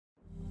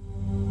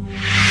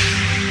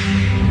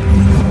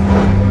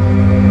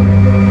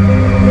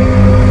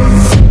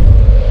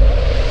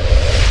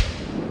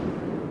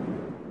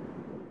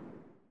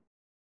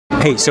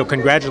Hey, so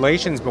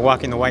congratulations for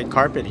walking the white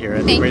carpet here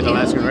at the Great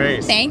Alaskan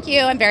Race. Thank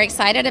you. I'm very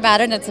excited about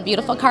it. It's a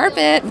beautiful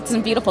carpet with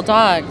some beautiful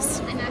dogs.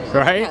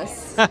 Right?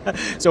 Yes.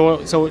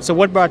 So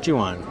what brought you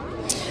on?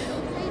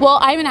 Well,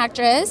 I'm an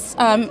actress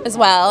as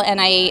well,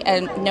 and I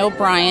know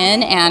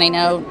Brian, and I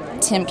know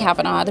Tim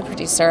Cavanaugh, the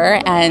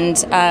producer,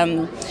 and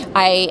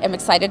I am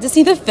excited to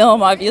see the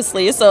film,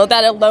 obviously, so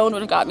that alone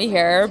would have got me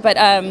here. But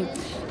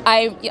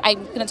I'm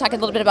going to talk a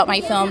little bit about my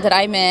film that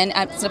I'm in.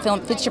 It's a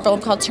feature film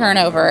called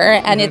Turnover,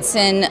 and it's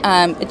in,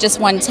 it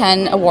just won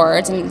 10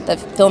 awards in the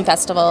film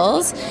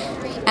festivals.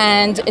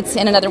 And it's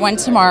in another one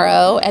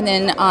tomorrow, and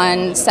then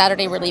on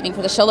Saturday we're leaving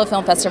for the Sholo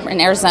Film Festival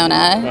in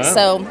Arizona. Wow.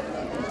 So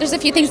there's a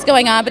few things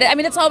going on, but I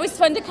mean, it's always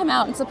fun to come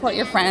out and support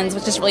your friends,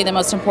 which is really the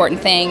most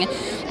important thing.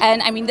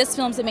 And I mean, this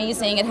film's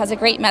amazing. It has a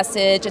great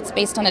message. It's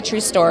based on a true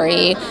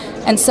story.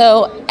 And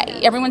so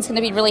everyone's going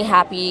to be really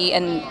happy.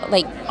 And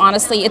like,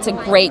 honestly, it's a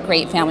great,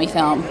 great family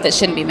film that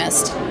shouldn't be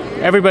missed.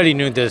 Everybody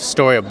knew the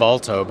story of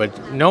Balto,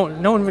 but no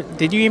one,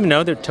 did you even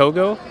know that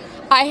Togo?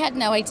 I had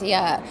no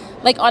idea.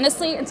 Like,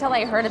 honestly, until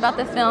I heard about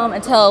the film,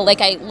 until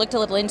like I looked a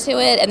little into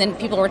it and then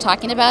people were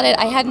talking about it,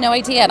 I had no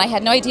idea. And I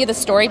had no idea the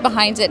story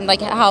behind it and like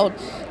how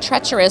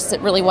treacherous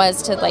it really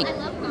was to like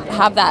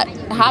have that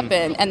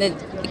happen. And then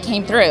it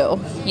came through,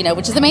 you know,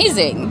 which is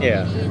amazing.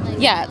 Yeah.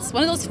 Yeah, it's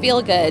one of those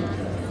feel-good,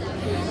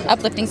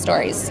 uplifting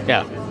stories.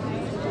 Yeah.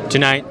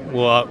 Tonight,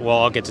 we'll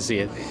all get to see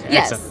it.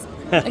 Yes,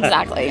 Excellent.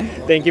 exactly.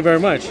 Thank you very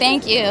much.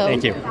 Thank you.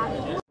 Thank you.